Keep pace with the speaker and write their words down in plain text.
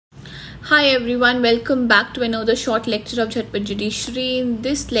Hi everyone, welcome back to another short lecture of Jhatpat Judiciary. In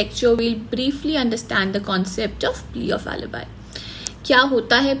this lecture, we'll briefly understand the concept of plea of alibi. क्या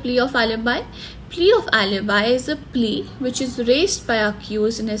होता है plea of alibi? Plea of alibi is a plea which is raised by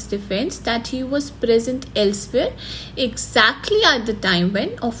accused in his defense that he was present elsewhere exactly at the time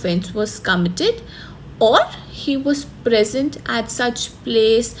when offense was committed, or he was present at such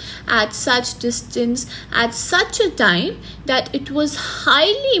place, at such distance, at such a time that it was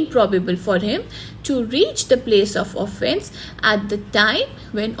highly improbable for him to reach the place of offense at the time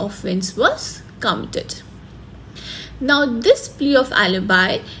when offense was committed. Now, this plea of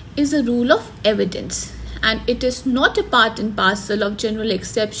alibi is a rule of evidence, and it is not a part and parcel of general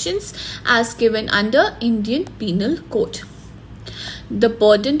exceptions as given under Indian Penal Code. The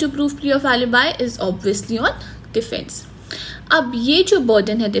burden to prove plea of alibi is obviously on defense. अब ये जो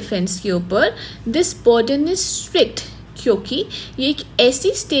burden है defense के ऊपर, this burden is strict क्योंकि ये एक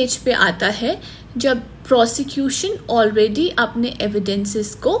ऐसी stage पे आता है जब prosecution already अपने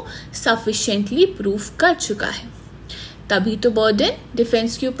evidences को sufficiently prove कर चुका है, तभी तो burden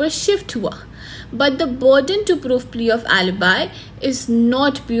defense के ऊपर shift हुआ. But the burden to prove plea of alibi is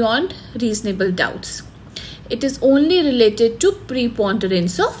not beyond reasonable doubts. It is only related to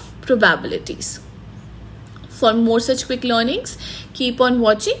preponderance of probabilities. For more such quick learnings, keep on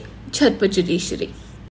watching Jhatpat Judiciary.